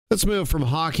Let's move from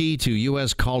hockey to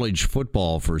U.S. college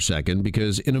football for a second,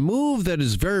 because in a move that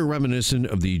is very reminiscent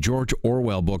of the George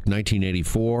Orwell book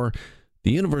 1984,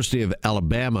 the University of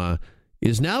Alabama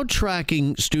is now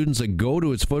tracking students that go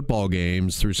to its football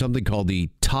games through something called the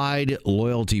Tide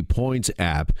Loyalty Points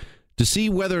app to see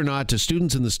whether or not the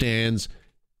students in the stands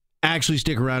actually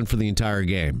stick around for the entire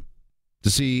game, to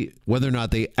see whether or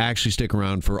not they actually stick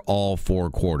around for all four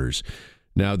quarters.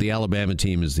 Now, the Alabama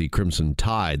team is the Crimson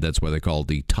Tide. That's why they call it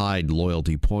the Tide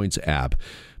Loyalty Points app.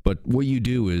 But what you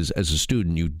do is, as a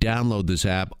student, you download this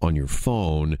app on your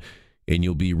phone, and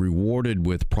you'll be rewarded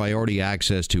with priority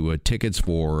access to tickets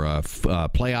for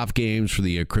playoff games for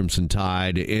the Crimson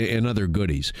Tide and other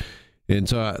goodies. And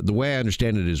so the way I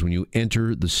understand it is when you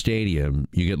enter the stadium,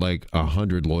 you get like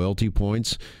 100 loyalty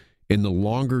points. And the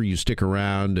longer you stick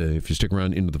around, if you stick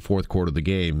around into the fourth quarter of the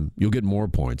game, you'll get more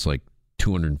points, like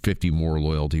 250 more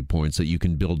loyalty points that you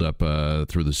can build up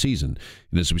through the season.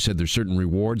 And as we said, there's certain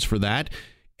rewards for that.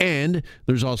 And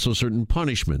there's also certain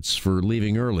punishments for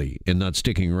leaving early and not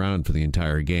sticking around for the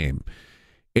entire game.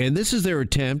 And this is their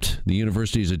attempt, the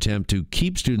university's attempt, to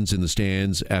keep students in the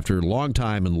stands after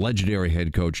longtime and legendary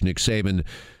head coach Nick Saban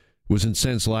was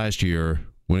incensed last year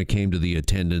when it came to the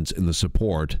attendance and the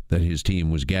support that his team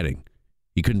was getting.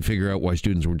 He couldn't figure out why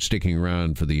students weren't sticking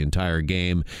around for the entire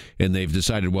game, and they've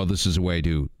decided, well, this is a way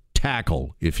to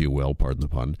tackle, if you will, pardon the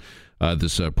pun,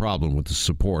 this problem with the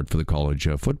support for the college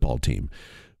football team.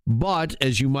 But,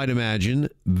 as you might imagine,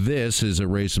 this has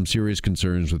raised some serious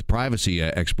concerns with privacy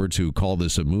experts who call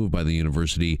this a move by the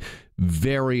university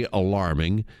very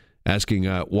alarming, asking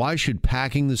why should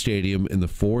packing the stadium in the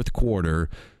fourth quarter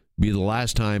be the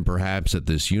last time perhaps that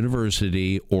this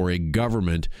university or a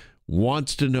government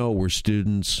wants to know where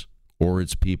students or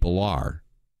its people are.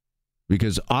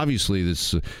 Because obviously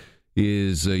this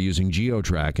is using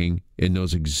geo-tracking and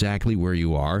knows exactly where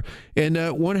you are. And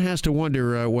one has to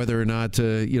wonder whether or not,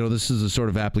 this is the sort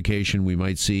of application we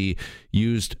might see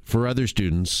used for other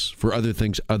students, for other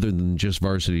things other than just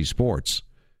varsity sports.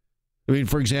 I mean,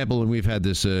 for example, and we've had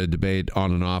this debate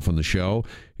on and off on the show,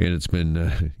 and it's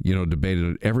been,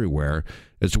 debated everywhere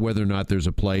as to whether or not there's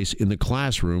a place in the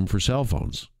classroom for cell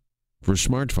phones, for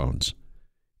smartphones.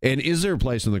 And is there a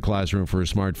place in the classroom for a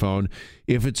smartphone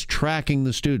if it's tracking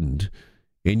the student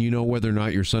and you know whether or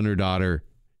not your son or daughter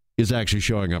is actually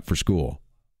showing up for school?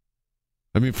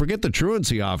 I mean, forget the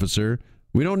truancy officer.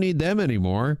 We don't need them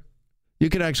anymore. You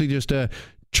could actually just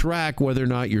track whether or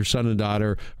not your son and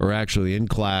daughter are actually in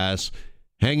class,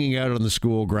 hanging out on the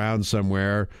school grounds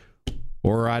somewhere,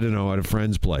 or, I don't know, at a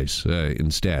friend's place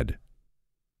instead.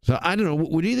 So, I don't know,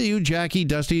 would either you, Jackie,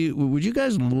 Dusty, would you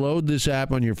guys load this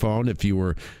app on your phone if you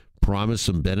were promised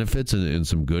some benefits and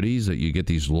some goodies that you get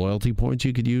these loyalty points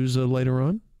you could use later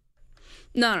on?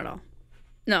 Not at all.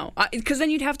 No, because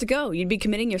then you'd have to go. You'd be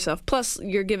committing yourself. Plus,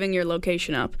 you're giving your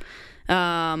location up.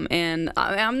 And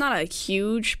I'm not a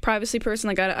huge privacy person.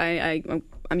 Like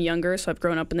I'm younger, so I've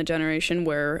grown up in the generation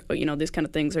where, these kind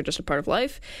of things are just a part of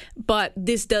life. But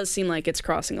this does seem like it's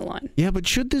crossing a line. Yeah, but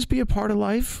should this be a part of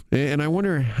life? And I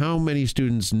wonder how many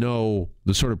students know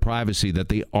the sort of privacy that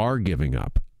they are giving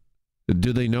up.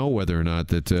 Do they know whether or not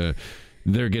that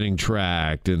they're getting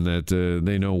tracked and that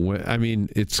they know I mean,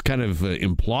 it's kind of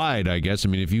implied, I guess. I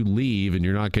mean, if you leave and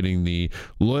you're not getting the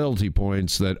loyalty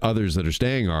points that others that are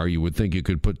staying are, you would think you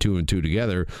could put two and two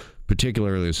together,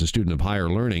 particularly as a student of higher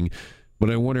learning. But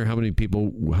I wonder how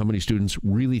many students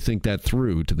really think that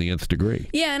through to the nth degree.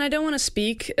 Yeah, and I don't want to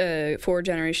speak for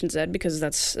Generation Z because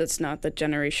that's not the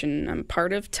generation I'm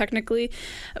part of technically.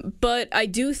 But I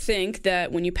do think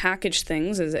that when you package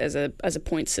things as a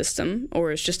point system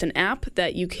or as just an app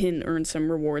that you can earn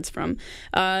some rewards from,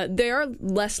 they are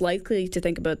less likely to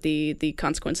think about the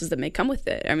consequences that may come with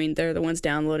it. I mean, they're the ones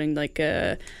downloading like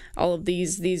all of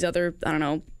these other, I don't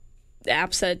know,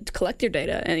 apps that collect your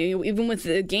data. And even with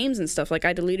the games and stuff, like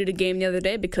I deleted a game the other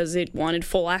day because it wanted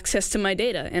full access to my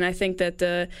data. And I think that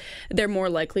they're more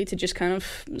likely to just kind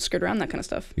of skirt around that kind of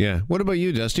stuff. Yeah. What about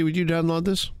you, Dusty? Would you download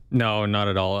this? No, not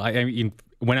at all. I mean,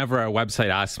 whenever a website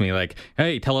asks me like,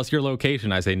 hey, tell us your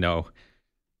location, I say no.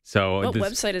 So what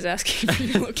website is asking for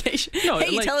your location? No,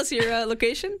 hey, tell us your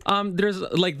location? There's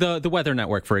like the Weather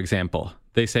Network, for example.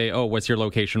 They say, oh, what's your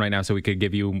location right now so we could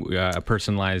give you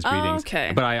personalized readings.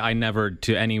 Okay. But I never,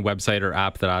 to any website or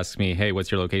app that asks me, hey, what's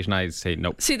your location, I say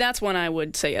nope. See, that's one I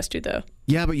would say yes to, though.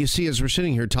 Yeah, but you see, as we're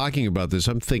sitting here talking about this,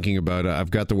 I'm thinking about, I've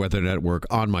got the Weather Network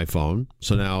on my phone,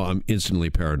 so now I'm instantly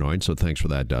paranoid, so thanks for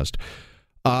that, Dust.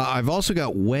 I've also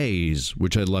got Waze,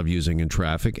 which I love using in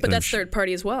traffic. But that's third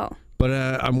party as well. But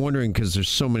I'm wondering, because there's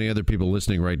so many other people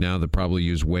listening right now that probably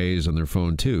use Waze on their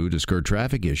phone too to skirt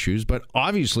traffic issues. But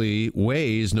obviously,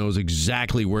 Waze knows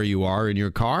exactly where you are in your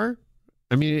car.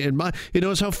 I mean, it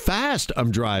knows how fast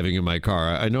I'm driving in my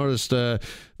car. I noticed that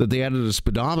they added a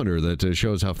speedometer that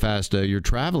shows how fast you're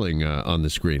traveling on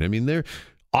the screen. I mean, they're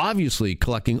obviously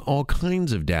collecting all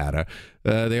kinds of data.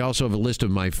 They also have a list of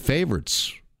my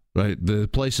favorites. Right, the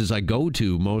places I go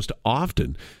to most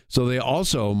often. So they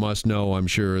also must know, I'm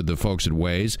sure, the folks at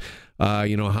Waze,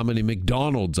 how many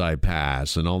McDonald's I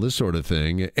pass and all this sort of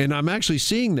thing. And I'm actually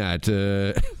seeing that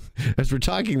as we're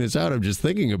talking this out. I'm just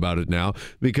thinking about it now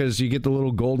because you get the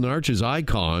little Golden Arches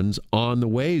icons on the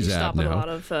Waze app now. You stop at a lot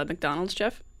of McDonald's,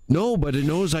 Jeff? No, but it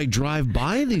knows I drive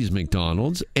by these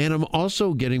McDonald's, and I'm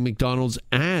also getting McDonald's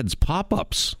ads,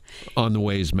 pop-ups on the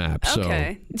Waze map.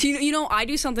 Okay. So, I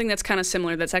do something that's kind of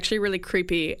similar that's actually really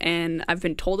creepy, and I've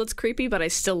been told it's creepy, but I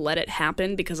still let it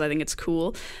happen because I think it's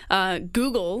cool.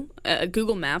 Google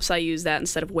Maps, I use that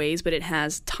instead of Waze, but it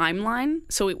has timeline,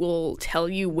 so it will tell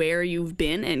you where you've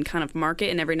been and kind of mark it,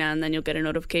 and every now and then you'll get a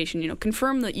notification,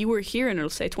 confirm that you were here, and it'll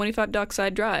say 25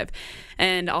 Dockside Drive,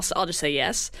 and I'll just say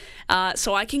yes.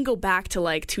 So I can go back to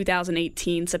like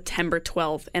 2018, September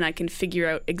 12th, and I can figure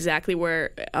out exactly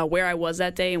where I was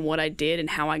that day and what I did and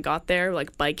how I got there,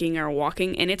 like biking or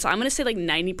walking. And I'm going to say like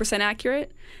 90%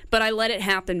 accurate, but I let it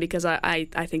happen because I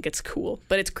think it's cool,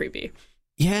 but it's creepy.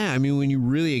 Yeah, I mean, when you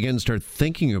really, again, start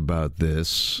thinking about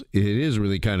this, it is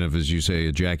really kind of, as you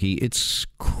say, Jackie, it's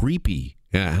creepy.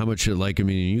 Yeah, how much, you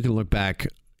can look back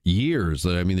years.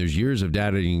 I mean, there's years of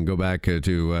data you can go back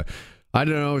to, I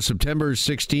don't know, September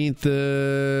 16th,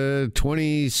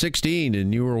 2016,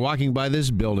 and you were walking by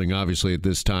this building, obviously, at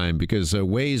this time, because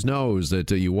Waze knows that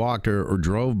you walked or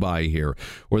drove by here,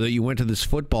 or that you went to this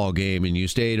football game and you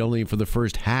stayed only for the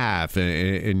first half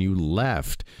and you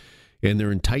left. And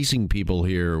they're enticing people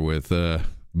here with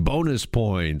bonus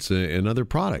points and other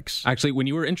products. Actually, when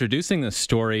you were introducing this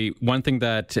story, one thing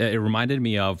that it reminded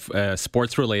me of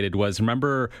sports related was,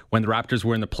 remember when the Raptors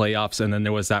were in the playoffs and then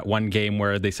there was that one game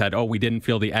where they said, we didn't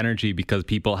feel the energy because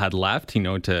people had left, to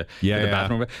the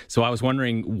bathroom. So I was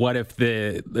wondering, what if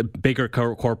the bigger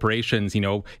corporations,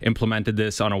 implemented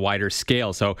this on a wider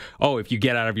scale? So, if you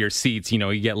get out of your seats,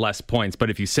 you get less points.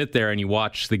 But if you sit there and you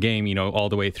watch the game, all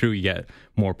the way through, you get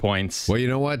more points. Well, you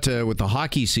know what? With the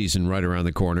hockey season right around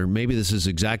the corner, maybe this is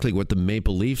exactly what the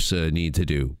Maple Leafs need to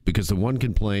do, because the one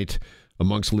complaint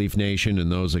amongst Leaf Nation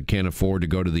and those that can't afford to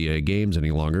go to the games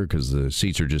any longer because the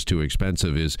seats are just too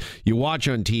expensive is you watch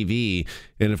on TV,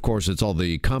 and of course it's all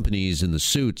the companies in the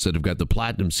suits that have got the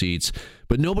platinum seats,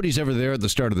 but nobody's ever there at the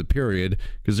start of the period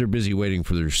because they're busy waiting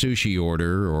for their sushi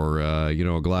order or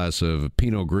a glass of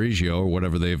Pinot Grigio or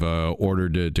whatever they've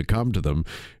ordered to come to them,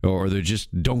 or they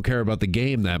just don't care about the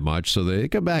game that much, so they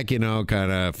come back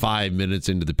kind of 5 minutes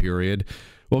into the period.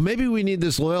 Well, maybe we need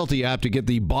this loyalty app to get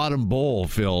the bottom bowl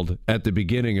filled at the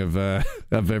beginning of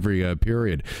every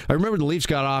period. I remember the Leafs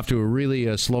got off to a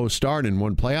really slow start in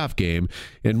one playoff game,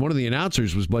 and one of the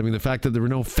announcers was blaming the fact that there were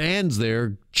no fans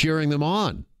there cheering them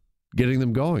on, getting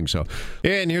them going. So,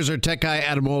 and here's our tech guy,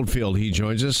 Adam Oldfield. He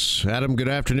joins us. Adam, good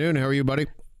afternoon. How are you, buddy?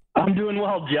 I'm doing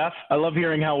well, Jeff. I love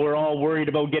hearing how we're all worried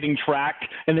about getting tracked,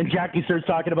 and then Jackie starts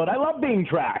talking about, I love being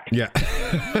tracked. Yeah.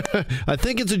 I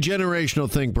think it's a generational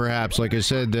thing, perhaps. Like I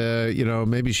said,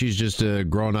 maybe she's just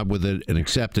grown up with it and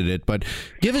accepted it. But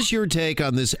give us your take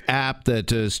on this app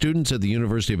that students at the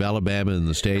University of Alabama in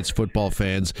the States, football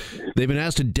fans, they've been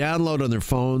asked to download on their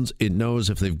phones. It knows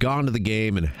if they've gone to the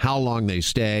game and how long they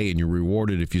stay, and you're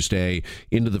rewarded if you stay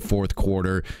into the fourth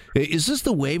quarter. Is this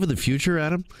the wave of the future,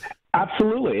 Adam?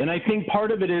 Absolutely. And I think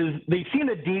part of it is they've seen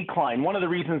a decline. One of the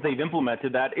reasons they've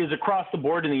implemented that is across the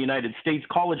board in the United States,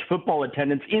 college football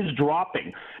attendance is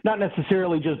dropping, not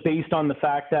necessarily just based on the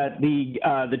fact that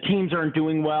the teams aren't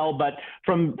doing well, but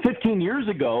from 15 years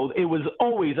ago, it was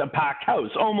always a packed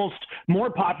house, almost more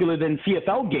popular than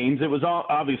CFL games. It was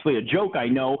obviously a joke, I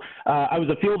know. I was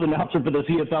a field announcer for the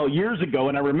CFL years ago,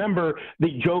 and I remember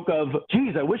the joke of,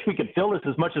 geez, I wish we could fill this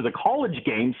as much as a college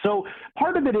game. So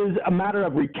part of it is a matter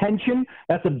of retention.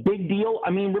 That's a big deal.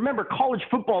 I mean, remember, college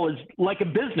football is like a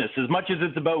business. As much as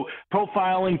it's about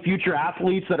profiling future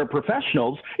athletes that are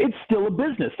professionals, it's still a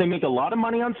business. They make a lot of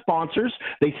money on sponsors.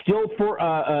 They still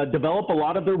develop a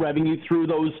lot of their revenue through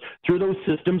those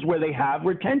systems where they have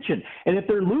retention. And if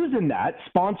they're losing that,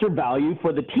 sponsor value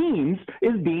for the teams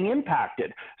is being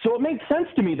impacted. So it makes sense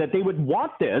to me that they would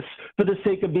want this for the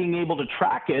sake of being able to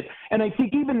track it. And I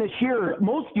think even this year,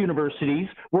 most universities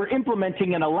were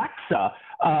implementing an Alexa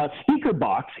speaker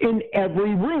box in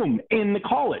every room in the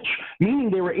college,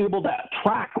 meaning they were able to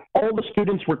track all the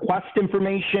students request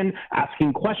information,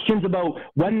 asking questions about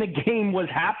when the game was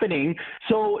happening.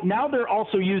 So now they're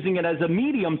also using it as a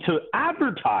medium to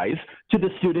advertise to the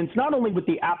students, not only with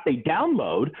the app they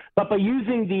download, but by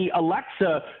using the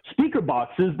Alexa speaker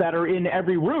boxes that are in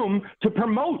every room to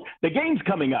promote the games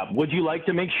coming up. Would you like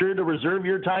to make sure to reserve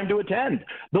your time to attend?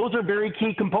 Those are very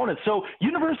key components. So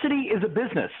university is a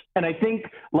business, and I think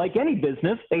like any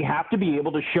business, they have to be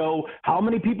able to show how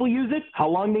many people use it, how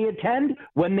long they attend,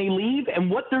 when they leave, and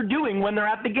what they're doing when they're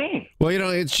at the game. Well,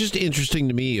 it's just interesting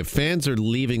to me. If fans are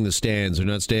leaving the stands, they're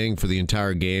not staying for the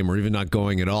entire game or even not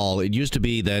going at all. It used to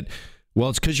be that, well,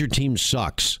 it's because your team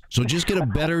sucks. So just get a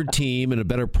better team and a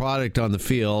better product on the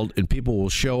field, and people will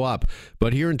show up.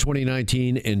 But here in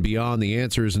 2019 and beyond, the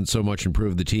answer isn't so much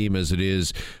improve the team as it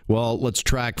is, well, let's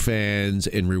track fans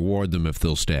and reward them if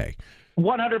they'll stay.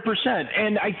 100%.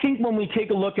 And I think when we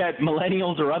take a look at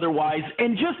millennials or otherwise,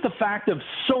 and just the fact of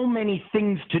so many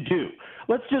things to do,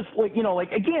 let's just,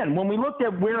 again, when we looked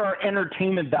at where our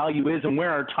entertainment value is and where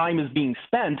our time is being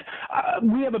spent,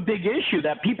 we have a big issue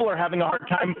that people are having a hard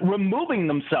time removing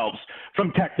themselves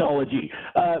from technology.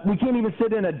 We can't even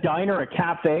sit in a diner, a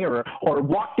cafe, or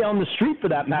walk down the street for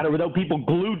that matter without people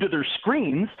glued to their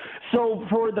screens. So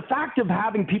for the fact of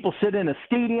having people sit in a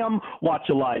stadium, watch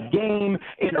a live game,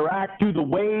 interact through the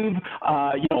wave,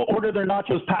 order their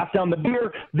nachos, pass down the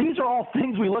beer, these are all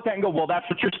things we look at and go, well, that's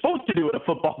what you're supposed to do at a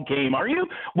football game, are you?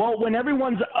 Well, when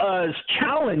everyone's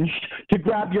challenged to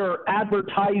grab your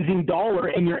advertising dollar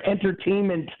and your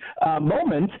entertainment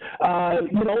moment,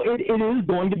 it is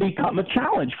going to become a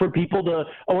challenge for people to,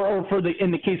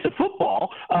 in the case of football,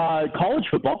 college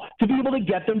football, to be able to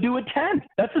get them to attend.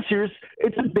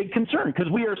 It's a big concern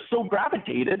because we are so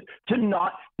gravitated to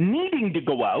not needing to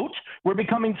go out. We're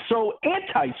becoming so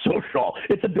antisocial.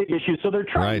 It's a big issue. So they're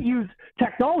trying to use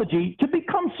technology to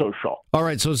become social. All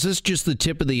right. So is this just the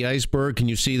tip of the iceberg? Can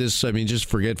you see this? I mean, just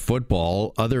forget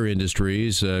football, other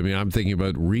industries. I mean, I'm thinking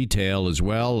about retail as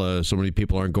well. So many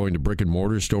people aren't going to brick and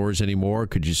mortar stores anymore.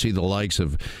 Could you see the likes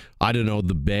of, I don't know,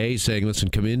 the Bay saying, listen,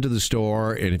 come into the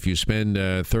store, and if you spend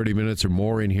 30 minutes or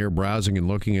more in here browsing and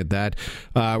looking at that,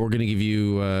 we're going to give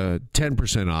you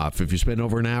 10% off. If you spend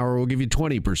over an hour, we'll give you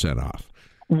 20% off.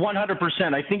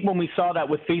 100%. I think when we saw that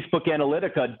with Facebook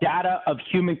Analytica, data of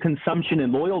human consumption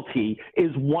and loyalty is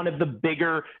one of the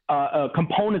bigger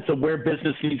components of where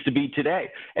business needs to be today.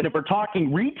 And if we're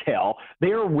talking retail,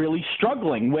 they are really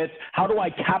struggling with how do I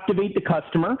captivate the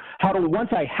customer? How do,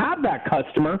 once I have that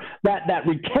customer, that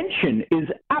retention is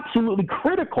absolutely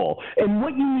critical. And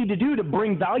what you need to do to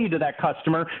bring value to that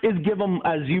customer is give them,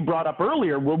 as you brought up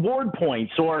earlier, reward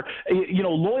points or,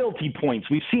 loyalty points.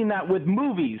 We've seen that with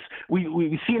movies.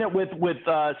 We've seen it with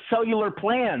cellular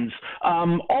plans.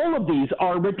 All of these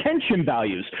are retention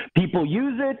values. People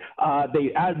use it.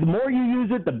 The more you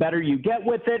use it, the better you get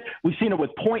with it. We've seen it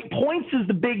with points. Points is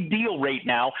the big deal right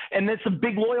now, and it's a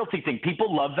big loyalty thing.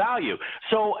 People love value.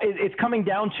 So it's coming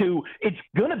down to, it's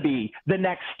going to be the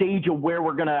next stage of where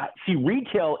we're going to see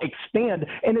retail expand,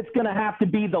 and it's going to have to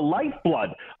be the lifeblood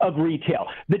of retail.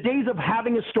 The days of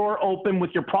having a store open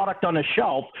with your product on a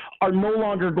shelf are no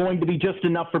longer going to be just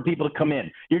enough for people to come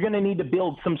in. You're going to need to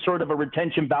build some sort of a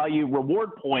retention value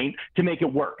reward point to make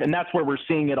it work. And that's where we're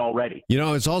seeing it already.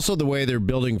 It's also the way they're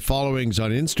building followings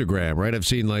on Instagram, right? I've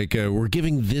seen we're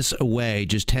giving this away.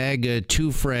 Just tag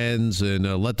 2 friends and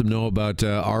let them know about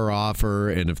our offer.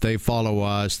 And if they follow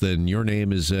us, then your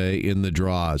name is in the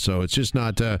draw. So it's just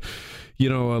not,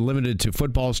 limited to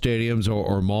football stadiums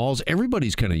or malls.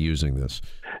 Everybody's kind of using this.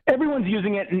 Everyone's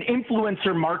using it, and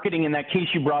influencer marketing in that case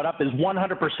you brought up is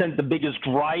 100% the biggest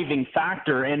driving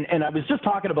factor. And I was just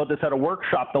talking about this at a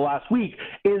workshop the last week,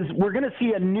 is we're going to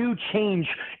see a new change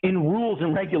in rules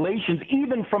and regulations,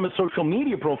 even from a social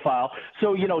media profile.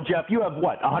 So, Jeff, you have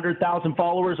 100,000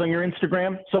 followers on your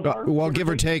Instagram so far? Well, give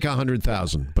or take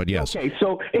 100,000, but yes. Okay,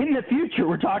 so in the future,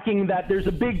 we're talking that there's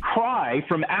a big cry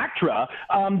from ACTRA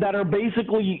that are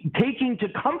basically taking to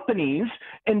companies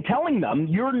and telling them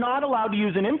you're not allowed to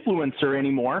use an influencer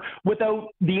anymore without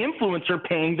the influencer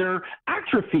paying their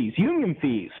ACTRA fees, union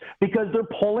fees, because they're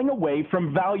pulling away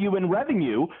from value and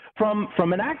revenue from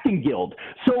an acting guild.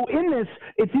 So in this,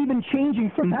 it's even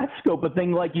changing from that scope of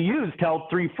thing like you use, tell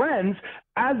 3 friends.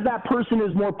 As that person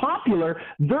is more popular,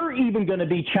 they're even going to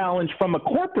be challenged from a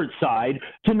corporate side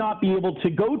to not be able to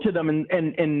go to them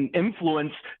and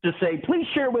influence to say, please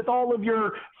share with all of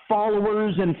your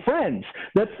followers and friends.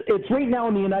 It's right now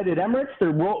in the United Emirates.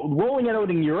 They're rolling it out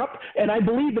in Europe, and I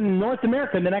believe in North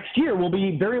America in the next year will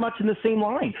be very much in the same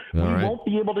line. We won't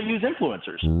be able to use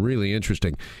influencers. Really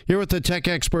interesting. Here with the tech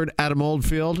expert, Adam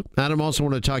Oldfield. Adam, also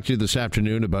want to talk to you this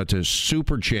afternoon about the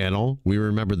Super Channel. We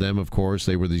remember them, of course.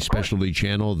 They were the specialty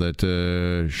channel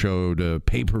that showed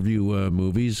pay-per-view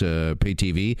movies, pay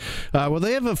TV. Well,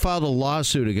 they have filed a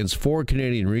lawsuit against 4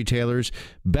 Canadian retailers,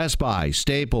 Best Buy,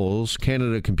 Staples,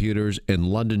 Canada Computers, and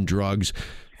London Drugs,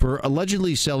 for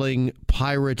allegedly selling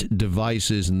pirate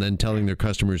devices and then telling their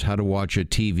customers how to watch a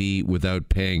TV without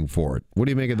paying for it. What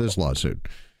do you make of this lawsuit?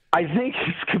 I think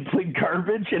it's complete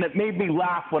garbage, and it made me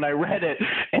laugh when I read it.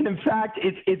 And in fact,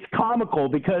 it's comical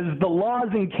because the laws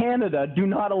in Canada do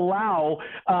not allow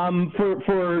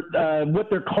for what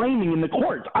they're claiming in the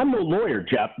courts. I'm no lawyer,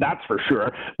 Jeff, that's for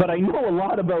sure, but I know a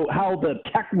lot about how the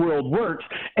tech world works.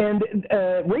 And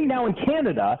right now in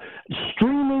Canada,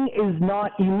 streaming is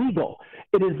not illegal.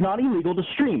 It is not illegal to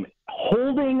stream.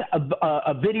 Holding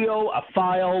a video, a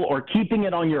file, or keeping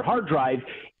it on your hard drive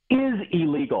is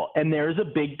illegal, and there's a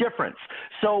big difference.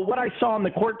 So what I saw in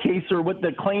the court case, or what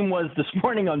the claim was this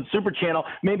morning on Super Channel,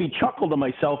 made me chuckle to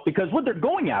myself, because what they're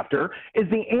going after is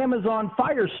the Amazon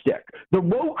Fire Stick, the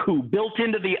Roku built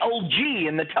into the LG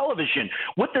in the television.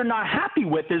 What they're not happy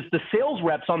with is the sales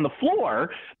reps on the floor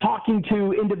talking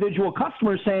to individual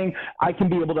customers saying, I can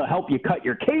be able to help you cut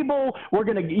your cable, you're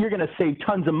gonna save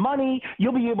tons of money,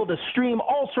 you'll be able to stream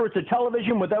all sorts of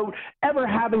television without ever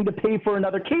having to pay for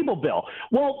another cable bill.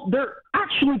 Well, they're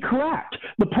actually correct.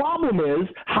 The problem is,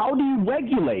 how do you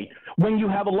regulate when you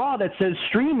have a law that says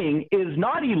streaming is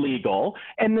not illegal,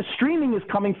 and the streaming is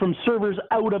coming from servers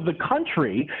out of the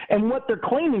country? And what they're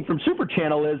claiming from Super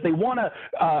Channel is they want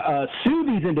to sue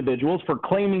these individuals for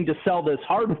claiming to sell this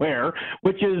hardware,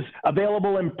 which is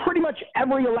available in pretty much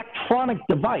every electronic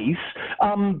device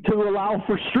to allow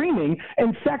for streaming.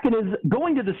 And second is,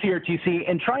 going to the CRTC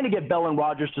and trying to get Bell and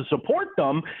Rogers to support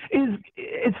them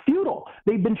it's futile.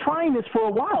 They've been trying this for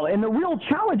a while, and the real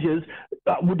challenge is,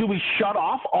 do we shut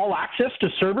off all access to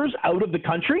servers out of the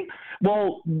country?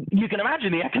 Well, you can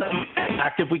imagine the economic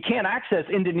impact if we can't access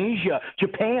Indonesia,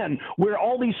 Japan, where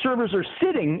all these servers are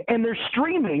sitting and they're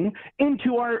streaming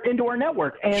into our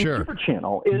network. And sure. Super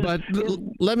Channel is. But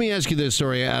let me ask you this,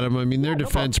 sorry, Adam. I mean, their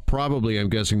defense probably, I'm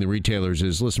guessing, the retailers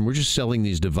is, listen, we're just selling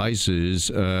these devices.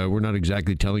 We're not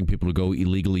exactly telling people to go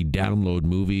illegally download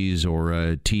movies or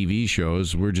TV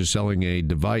shows. We're just selling a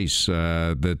device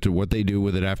that what they do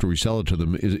with it after we sell it to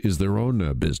them is their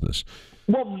own business.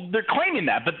 Well, they're claiming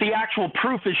that, but the actual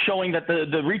proof is showing that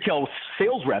the retail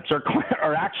sales reps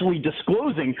are actually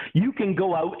disclosing you can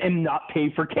go out and not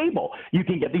pay for cable. You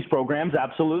can get these programs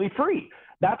absolutely free.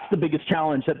 That's the biggest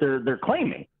challenge that they're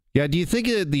claiming. Yeah, do you think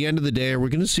at the end of the day, are we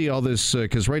going to see all this,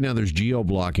 because right now there's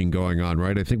geo-blocking going on,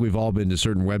 right? I think we've all been to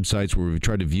certain websites where we've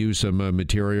tried to view some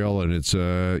material and it's,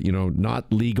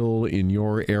 not legal in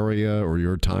your area or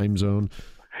your time zone.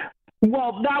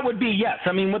 Well, that would be, yes.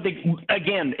 I mean,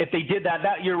 if they did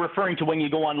that you're referring to when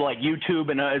you go on like YouTube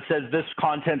and it says this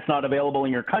content's not available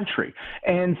in your country.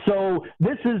 And so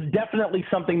this is definitely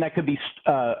something that could be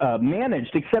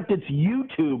managed, except it's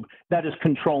YouTube that is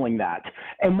controlling that.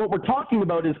 And what we're talking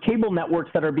about is cable networks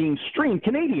that are being streamed,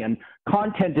 Canadian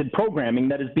contented programming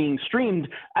that is being streamed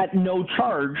at no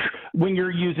charge when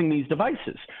you're using these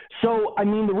devices. So, I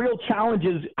mean, the real challenge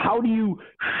is, how do you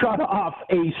shut off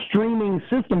a streaming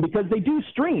system? Because they do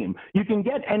stream. You can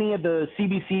get any of the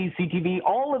CBC, CTV,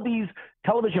 all of these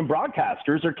television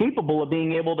broadcasters are capable of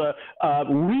being able to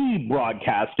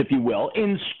rebroadcast, if you will,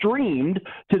 in streamed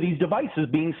to these devices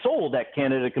being sold at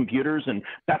Canada Computers and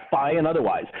Best Buy and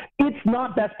otherwise. It's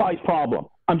not Best Buy's problem.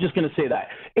 I'm just going to say that.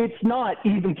 It's not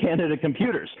even Canada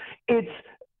Computers. It's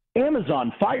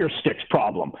Amazon Fire Stick's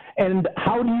problem. And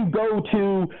how do you go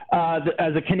to,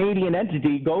 as a Canadian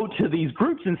entity, go to these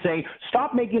groups and say,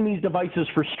 stop making these devices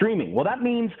for streaming? Well, that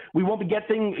means we won't be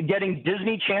getting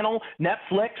Disney Channel,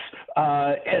 Netflix,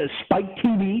 Spike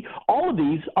TV. All of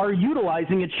these are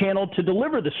utilizing a channel to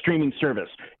deliver the streaming service.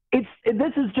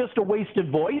 This is just a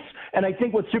wasted voice, and I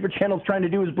think what Super Channel is trying to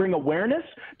do is bring awareness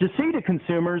to say to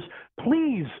consumers,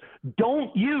 please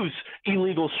don't use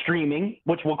illegal streaming,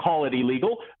 which we'll call it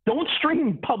illegal. Don't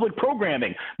stream public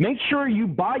programming. Make sure you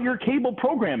buy your cable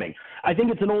programming. I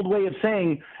think it's an old way of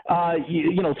saying,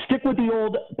 stick with the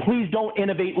old. Please don't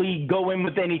innovately go in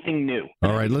with anything new.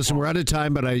 All right, listen, we're out of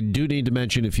time, but I do need to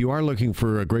mention, if you are looking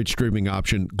for a great streaming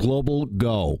option, Global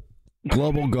Go.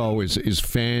 Global Go is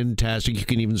fantastic. You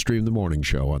can even stream the morning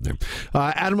show on there.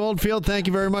 Adam Oldfield, thank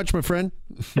you very much, my friend.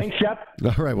 Thanks, Jeff.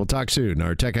 All right, we'll talk soon.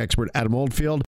 Our tech expert, Adam Oldfield.